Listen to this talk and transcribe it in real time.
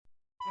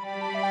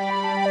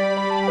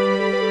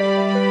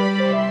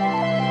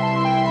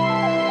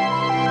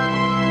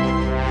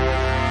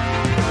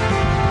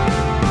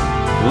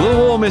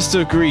Warmest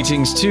of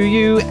greetings to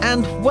you,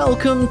 and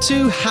welcome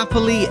to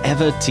Happily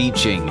Ever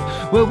Teaching,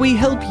 where we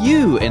help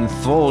you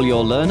enthrall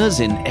your learners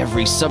in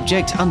every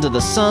subject under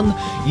the sun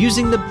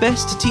using the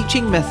best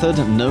teaching method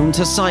known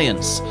to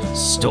science,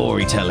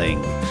 storytelling.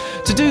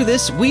 To do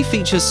this, we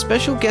feature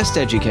special guest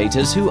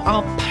educators who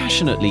are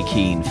passionately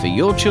keen for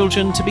your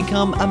children to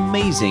become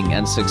amazing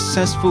and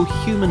successful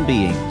human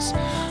beings.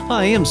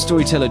 I am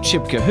storyteller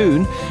Chip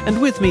Cahoon,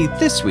 and with me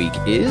this week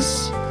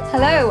is...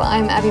 Hello,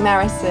 I'm Abby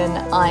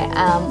Marison. I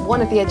am one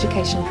of the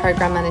education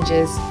programme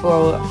managers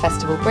for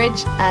Festival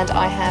Bridge, and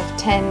I have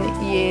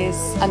 10 years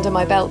under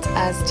my belt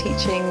as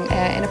teaching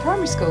in a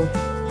primary school.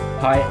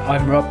 Hi,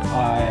 I'm Rob.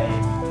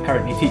 I'm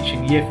currently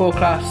teaching Year 4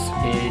 class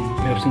in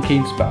Milton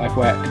Keynes, but I've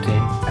worked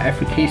in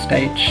every key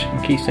stage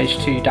and key stage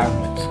 2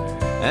 downwards.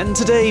 And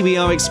today we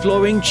are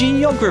exploring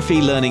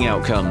geography learning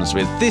outcomes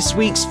with this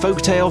week's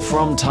folktale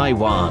from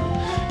Taiwan.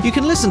 You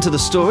can listen to the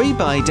story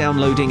by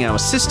downloading our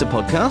sister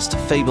podcast,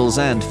 Fables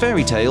and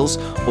Fairy Tales,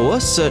 or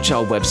search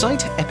our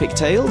website,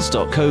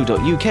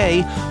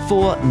 epictales.co.uk,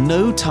 for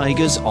No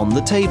Tigers on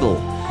the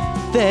Table.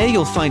 There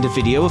you'll find a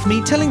video of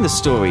me telling the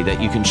story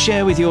that you can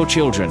share with your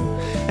children.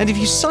 And if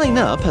you sign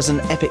up as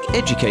an Epic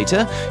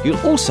Educator, you'll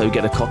also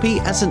get a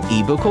copy as an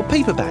ebook or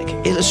paperback,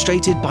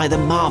 illustrated by the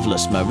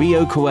marvellous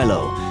Mario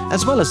Coelho,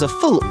 as well as a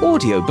full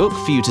audiobook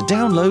for you to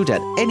download at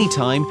any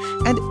time,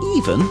 and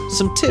even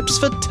some tips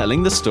for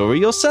telling the story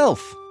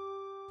yourself.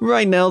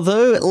 Right now,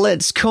 though,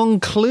 let's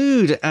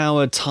conclude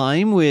our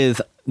time with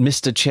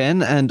Mr.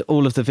 Chen and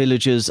all of the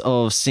villagers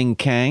of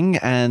Singkang,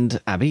 and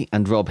Abby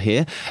and Rob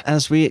here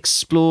as we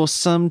explore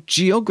some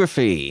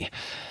geography.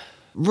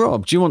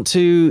 Rob, do you want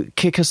to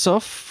kick us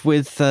off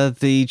with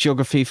the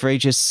geography for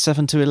ages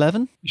 7 to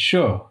 11?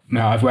 Sure.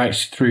 Now, I've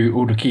worked through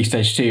all the Key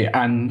Stage 2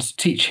 and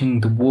teaching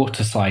the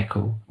water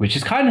cycle, which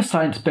is kind of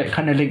science but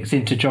kind of links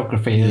into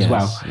geography as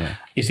well. Yeah.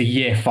 It's a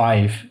Year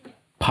 5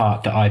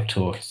 part that I've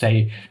taught,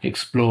 so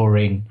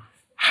exploring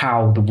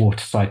how the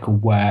water cycle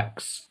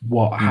works,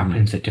 what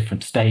happens at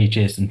different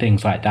stages and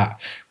things like that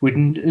would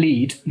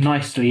lead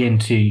nicely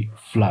into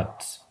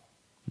floods.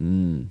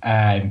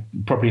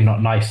 Probably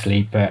not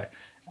nicely, but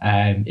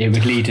it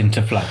would lead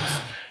into floods.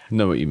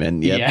 Know what you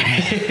meant, yep.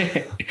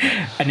 Yeah.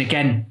 And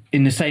again,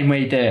 in the same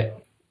way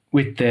that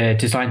with the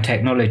design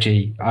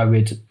technology, I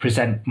would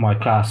present my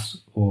class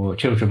or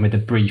children with a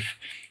brief.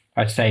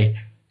 I'd say,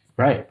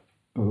 right,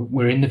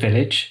 we're in the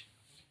village,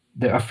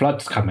 there are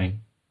floods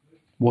coming.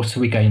 What are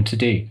we going to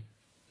do?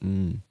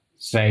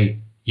 So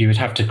you would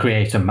have to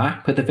create a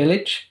map of the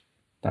village.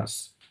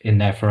 That's in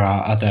there for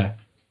our other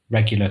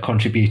regular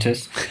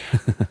contributors.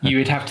 You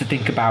would have to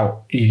think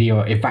about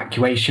your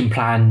evacuation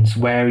plans.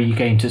 Where are you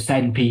going to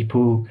send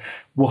people?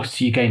 What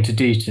are you going to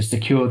do to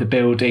secure the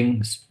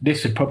buildings?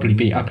 This would probably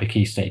be upper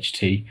key stage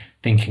 2,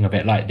 thinking of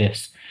it like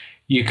this.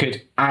 You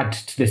could add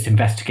to this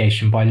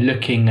investigation by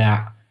looking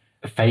at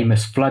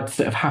famous floods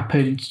that have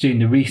happened, doing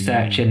the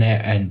research in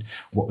it, and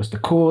what was the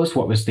cause,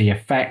 what was the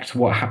effect,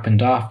 what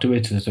happened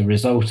afterwards as a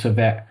result of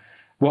it.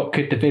 What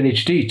could the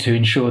village do to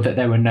ensure that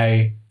there were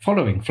no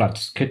following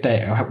floods?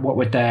 What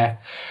would their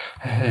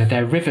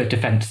river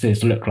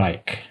defences look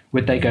like?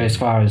 Would they go as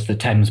far as the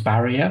Thames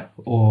barrier,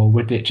 or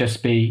would it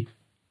just be,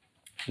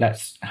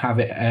 let's have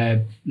it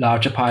a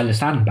larger pile of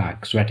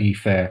sandbags ready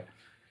for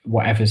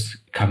whatever's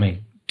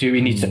coming? Do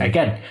we need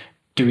to,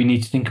 do we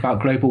need to think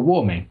about global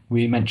warming?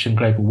 We mentioned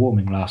global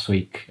warming last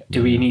week.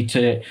 Do we need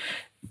to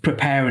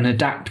prepare and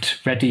adapt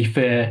ready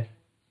for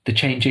the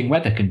changing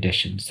weather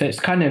conditions? So it's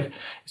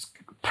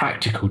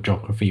practical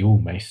geography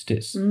almost.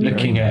 It's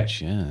looking at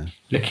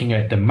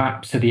the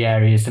maps of the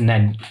areas and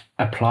then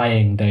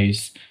applying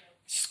those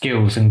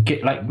skills and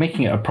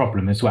making it a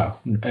problem as well.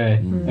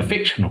 A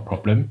fictional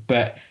problem,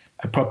 but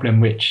a problem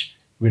which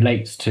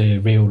relates to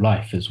real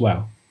life as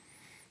well.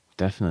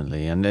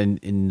 Definitely. And then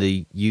in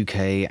the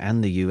UK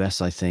and the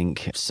US, I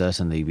think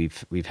certainly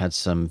we've had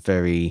some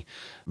very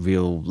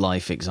real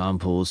life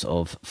examples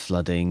of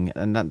flooding,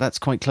 and that's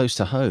quite close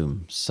to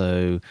home.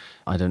 So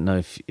I don't know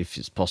if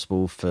it's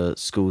possible for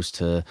schools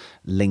to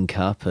link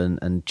up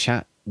and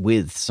chat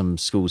with some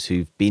schools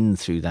who've been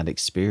through that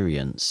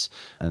experience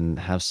and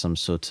have some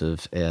sort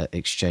of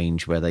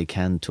exchange where they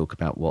can talk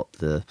about what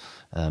the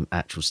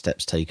actual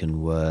steps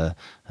taken were,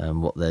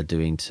 what they're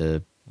doing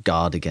to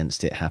guard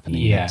against it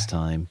happening next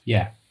time.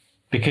 Yeah,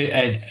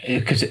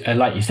 because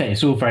like you say,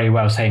 it's all very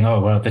well saying, oh,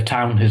 well, the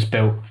town has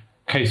built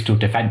coastal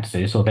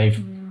defences or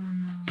they've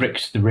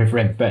bricked the river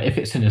in. But if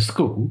it's in a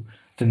school,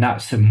 then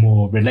that's a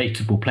more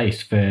relatable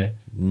place for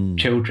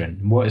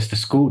children. What has the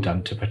school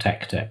done to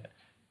protect it?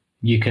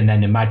 You can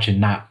then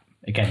imagine that.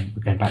 Again,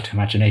 we're going back to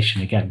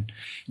imagination again.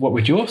 What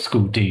would your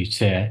school do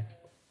to...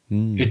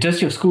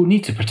 Does your school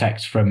need to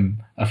protect from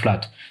a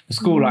flood? The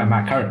school I'm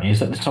at currently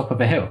is at the top of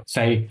a hill.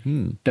 So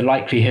the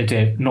likelihood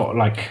of not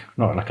like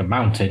a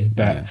mountain,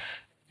 but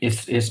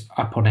is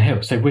up on a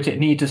hill. So would it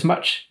need as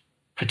much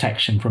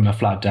protection from a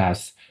flood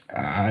as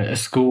a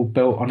school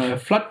built on a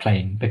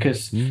floodplain?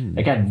 Because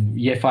again,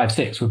 Year 5,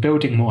 6, we're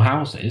building more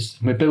houses.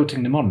 We're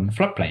building them on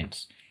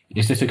floodplains.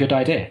 Is this a good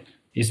idea?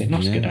 Is it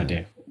not a good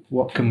idea?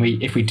 what can we,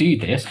 if we do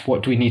this,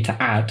 what do we need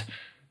to add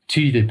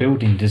to the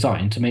building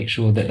design to make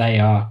sure that they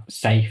are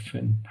safe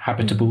and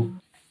habitable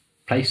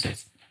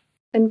places?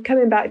 And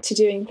coming back to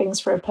doing things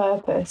for a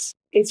purpose,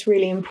 it's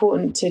really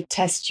important to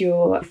test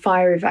your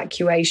fire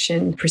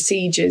evacuation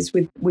procedures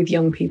with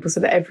young people so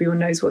that everyone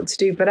knows what to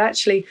do. But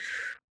actually,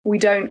 we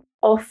don't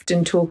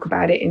often talk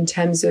about it in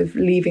terms of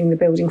leaving the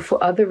building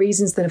for other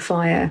reasons than a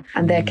fire.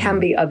 And there can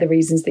be other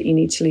reasons that you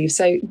need to leave.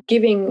 So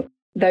giving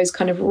those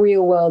kind of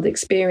real world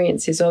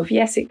experiences of,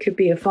 yes, it could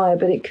be a fire,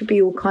 but it could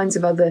be all kinds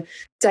of other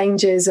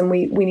dangers, and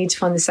we need to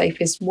find the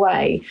safest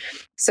way.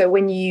 So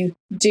when you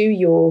do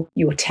your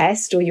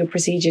test or your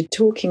procedure,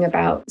 talking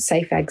about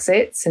safe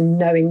exits and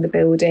knowing the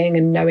building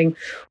and knowing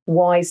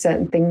why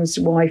certain things,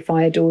 why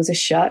fire doors are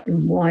shut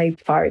and why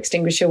fire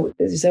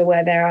extinguishers are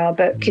where they are.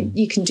 But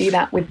you can do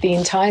that with the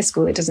entire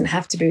school. It doesn't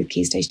have to be with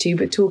Key Stage 2,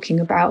 but talking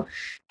about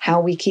how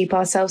we keep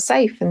ourselves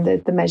safe and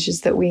the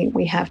measures that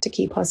we have to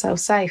keep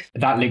ourselves safe.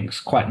 That links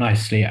quite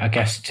nicely, I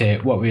guess, to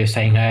what we were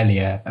saying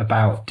earlier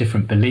about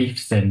different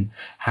beliefs and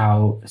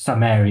how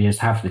some areas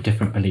have the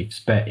different beliefs.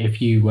 But if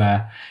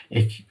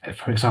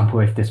for example,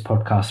 if this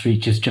podcast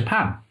reaches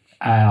Japan,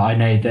 I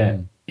know that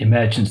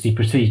emergency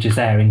procedures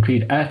there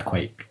include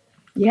earthquake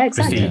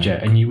procedure,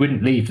 and you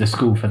wouldn't leave the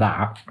school for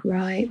that.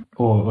 Right.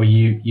 Or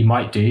you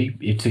might do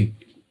to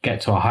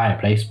get to a higher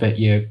place, but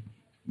your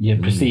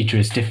procedure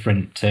is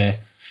different to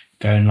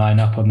go and line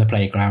up on the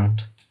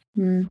playground.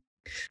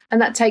 And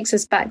that takes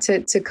us back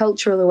to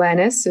cultural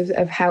awareness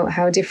of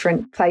how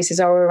different places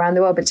are around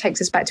the world. But it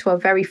takes us back to our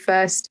very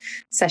first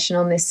session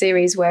on this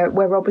series where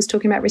Rob was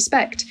talking about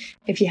respect.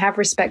 If you have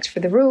respect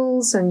for the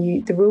rules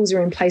and the rules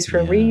are in place for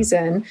a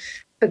reason,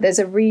 but there's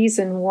a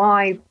reason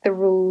why the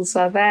rules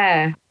are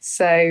there.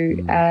 So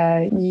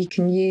you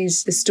can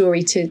use the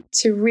story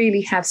to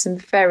really have some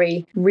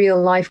very real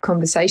life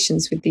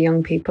conversations with the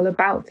young people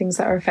about things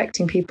that are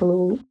affecting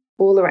people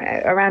all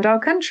around our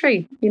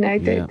country. You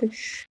know,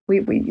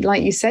 we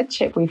like you said,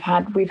 Chip, we've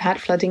had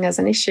flooding as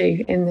an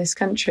issue in this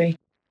country.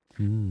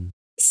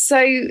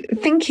 So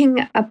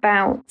thinking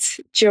about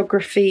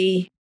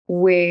geography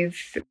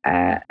with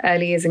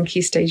early years and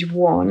Key Stage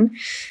 1.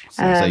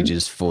 So it's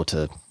ages 4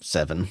 to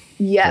 7.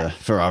 Yeah.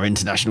 For our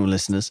international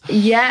listeners.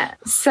 Yeah.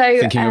 So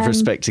thinking of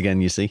respect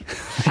again, you see.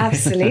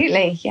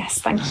 Absolutely.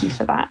 Yes. Thank you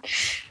for that.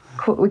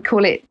 We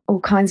call it all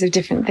kinds of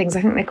different things.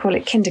 I think they call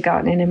it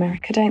kindergarten in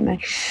America, don't they?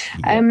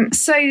 Yeah.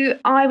 So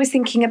I was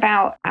thinking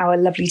about our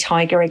lovely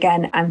tiger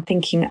again and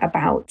thinking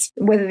about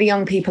whether the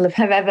young people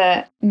have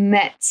ever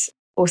met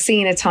or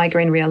seen a tiger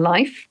in real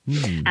life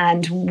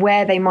and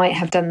where they might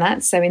have done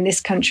that. So in this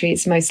country,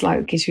 it's most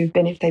likely to have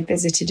been if they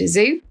visited a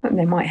zoo and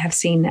they might have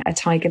seen a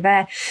tiger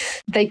there.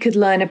 They could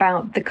learn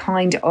about the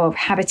kind of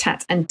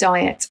habitat and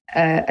diet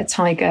a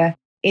tiger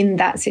in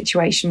that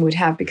situation would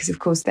have, because of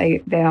course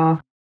they are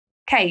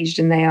caged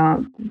and they are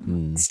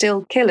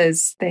still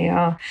killers. They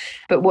are,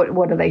 but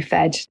what are they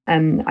fed?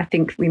 And I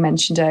think we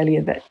mentioned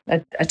earlier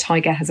that a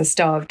tiger has a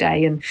starved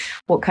day and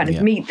what kind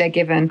of meat they're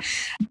given.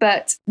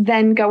 But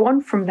then go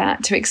on from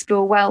that to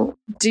explore, well,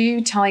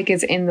 do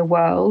tigers in the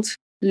world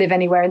live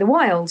anywhere in the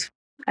wild?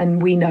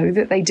 And we know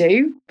that they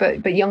do,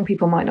 but young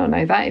people might not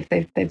know that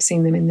if they've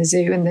seen them in the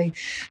zoo, and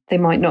they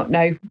might not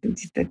know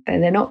that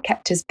they're not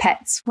kept as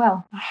pets.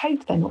 Well, I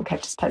hope they're not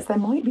kept as pets. There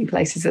might be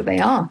places that they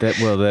are.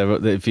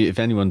 If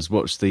anyone's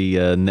watched the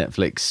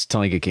Netflix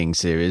Tiger King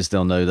series,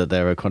 they'll know that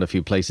there are quite a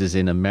few places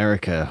in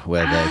America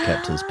where they're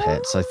kept as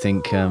pets. I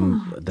think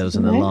there was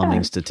an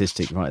alarming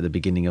statistic right at the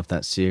beginning of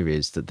that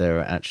series that there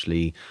are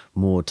actually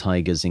more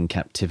tigers in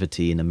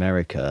captivity in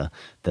America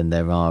than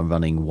there are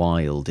running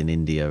wild in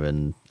India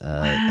and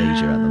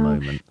Asia at the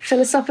moment.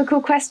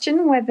 Philosophical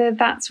question whether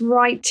that's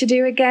right to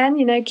do again,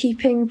 you know,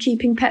 keeping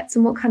pets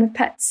and what kind of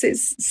pets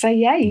is. So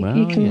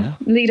you can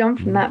lead on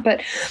from that.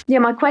 But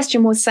my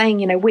question was saying,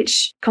 you know,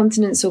 which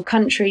continents or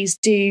countries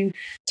do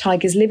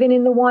tigers live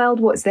in the wild?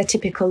 What's their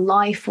typical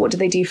life? What do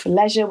they do for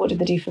leisure? What do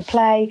they do for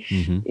play?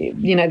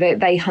 You know,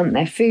 they hunt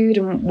their food,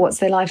 and what's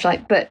their life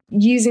like? But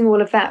using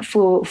all of that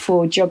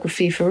for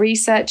geography, for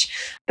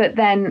research. But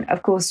then,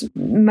 of course,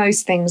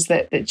 most things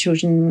that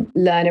children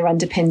learn are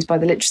underpinned by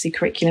the literacy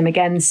curriculum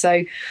again.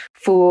 So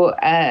for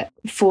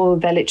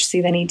their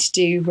literacy, they need to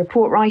do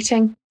report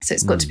writing. So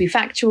it's got to be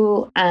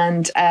factual,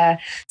 and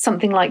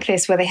something like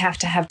this where they have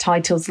to have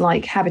titles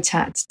like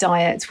habitat,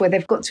 diet, where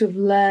they've got to have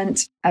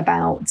learnt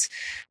about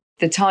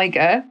the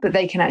tiger, but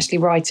they can actually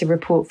write a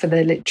report for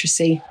their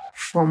literacy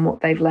from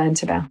what they've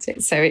learnt about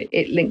it. So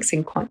it links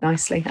in quite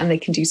nicely, and they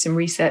can do some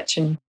research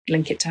and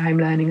link it to home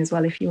learning as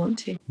well if you want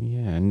to.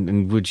 Yeah,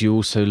 and would you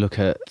also look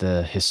at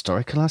the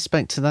historical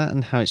aspect to that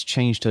and how it's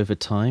changed over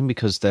time?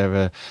 Because there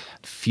are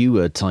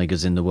fewer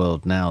tigers in the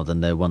world now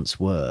than there once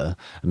were.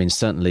 I mean,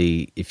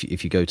 certainly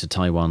if you go to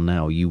Taiwan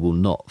now, you will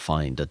not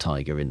find a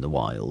tiger in the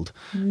wild.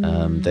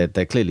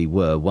 There clearly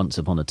were once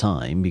upon a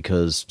time,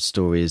 because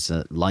stories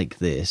like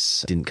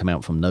this didn't come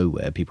out from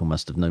nowhere. People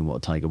must have known what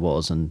a tiger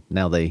was, and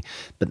now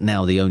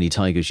now the only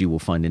tigers you will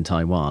find in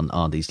Taiwan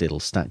are these little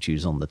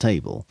statues on the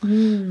table.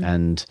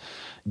 And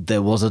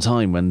there was a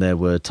time when there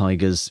were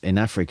tigers in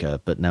Africa,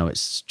 but now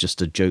it's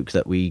just a joke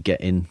that we get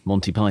in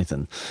Monty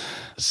Python.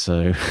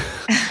 So,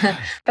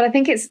 but I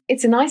think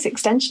it's a nice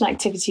extension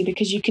activity,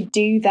 because you could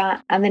do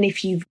that, and then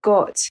if you've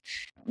got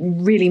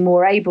really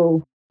more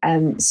able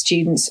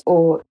students,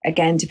 or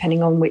again,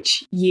 depending on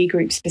which year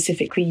group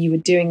specifically you were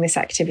doing this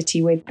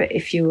activity with, but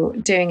if you're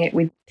doing it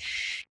with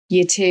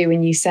year 2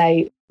 and you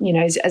say, you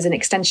know, as an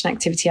extension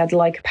activity, I'd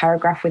like a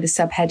paragraph with a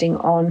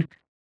subheading on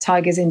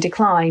tigers in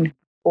decline,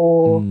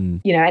 or,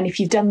 you know, and if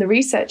you've done the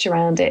research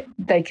around it,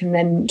 they can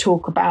then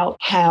talk about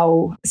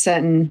how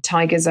certain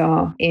tigers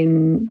are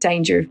in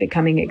danger of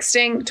becoming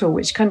extinct, or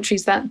which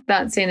countries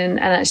that's in, and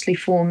actually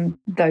form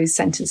those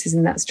sentences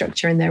in that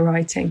structure in their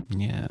writing.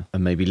 Yeah,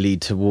 and maybe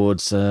lead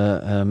towards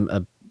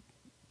a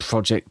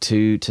project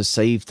to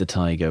save the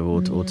tiger,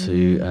 or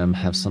to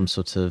have some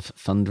sort of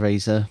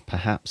fundraiser,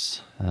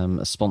 perhaps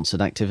a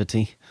sponsored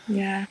activity.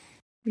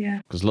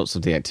 Yeah, because lots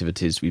of the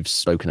activities we've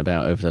spoken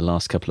about over the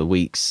last couple of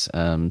weeks,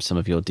 some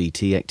of your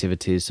DT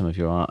activities, some of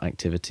your art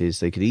activities,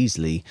 they could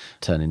easily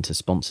turn into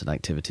sponsored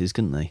activities,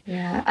 couldn't they?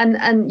 Yeah,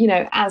 and you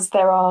know, as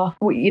there are,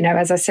 you know,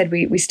 as I said,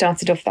 we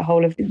started off the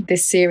whole of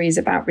this series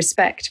about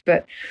respect,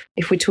 but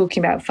if we're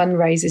talking about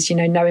fundraisers, you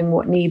know, knowing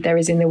what need there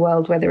is in the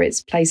world, whether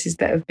it's places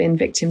that have been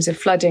victims of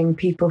flooding,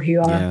 people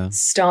who are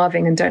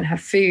starving and don't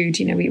have food,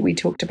 you know, we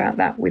talked about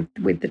that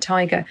with the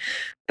tiger,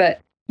 but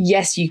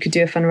yes, you could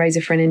do a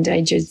fundraiser for an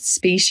endangered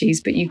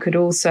species, but you could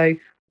also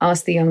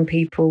ask the young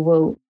people,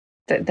 well,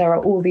 that there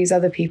are all these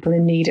other people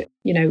in need.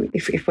 You know,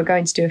 if we're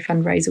going to do a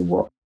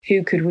fundraiser,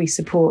 who could we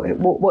support?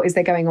 What is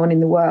there going on in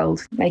the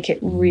world? Make it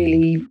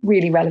really,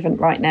 really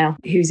relevant right now.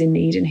 Who's in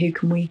need, and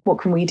what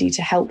can we do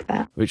to help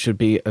that? Which would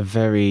be a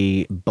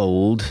very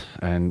bold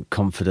and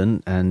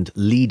confident and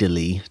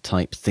leaderly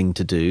type thing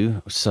to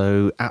do.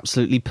 So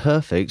absolutely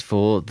perfect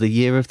for the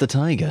Year of the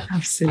Tiger.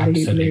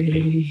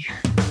 Absolutely.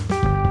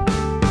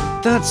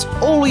 That's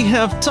all we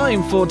have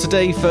time for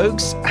today,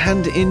 folks,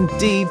 and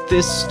indeed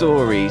this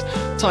story.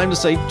 Time to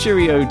say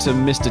cheerio to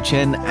Mr.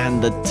 Chen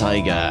and the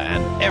tiger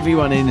and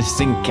everyone in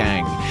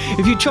Xingkang.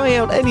 If you try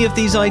out any of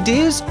these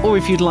ideas, or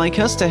if you'd like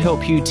us to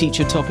help you teach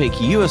a topic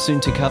you are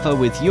soon to cover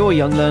with your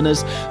young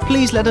learners,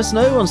 please let us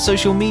know on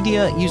social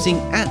media using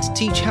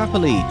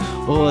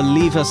 @TeachHappily, or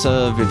leave us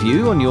a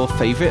review on your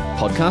favourite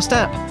podcast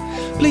app.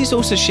 Please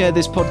also share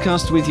this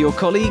podcast with your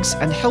colleagues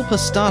and help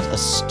us start a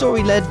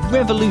story-led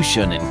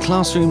revolution in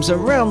classrooms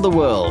around the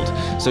world,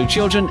 so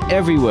children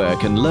everywhere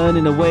can learn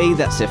in a way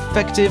that's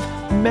effective,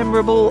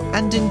 memorable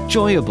and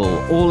enjoyable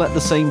all at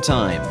the same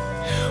time.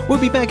 We'll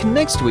be back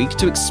next week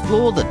to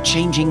explore the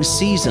changing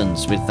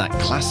seasons with that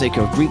classic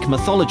of Greek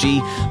mythology,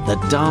 the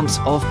Dance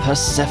of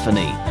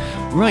Persephone.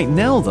 Right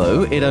now,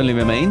 though, it only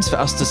remains for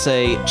us to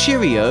say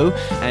cheerio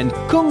and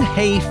kung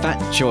hei fat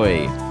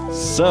choi.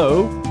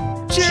 So,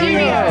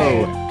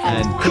 cheerio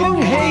and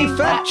kung hei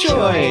fat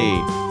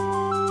choi!